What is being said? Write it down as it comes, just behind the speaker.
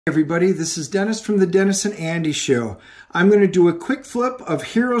Everybody, this is Dennis from the Dennis and Andy Show. I'm going to do a quick flip of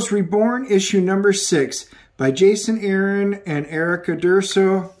Heroes Reborn issue number 6 by Jason Aaron and Erica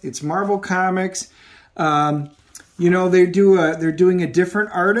Durso. It's Marvel Comics. You know, they're doing a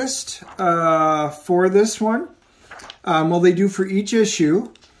different artist for this one. Well, they do for each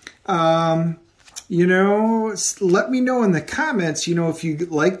issue. You know, let me know in the comments, you know, if you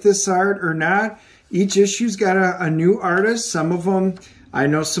like this art or not. Each issue's got a new artist. Some of them I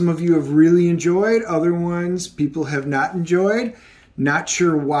know some of you have really enjoyed. Other ones people have not enjoyed. Not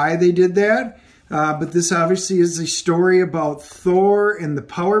sure why they did that. But this obviously is a story about Thor and the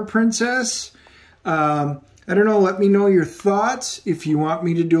Power Princess. I don't know. Let me know your thoughts. If you want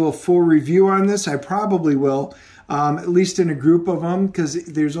me to do a full review on this, I probably will. At least in a group of them, because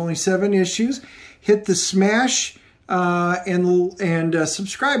there's only 7 issues. Hit the smash and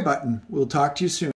subscribe button. We'll talk to you soon.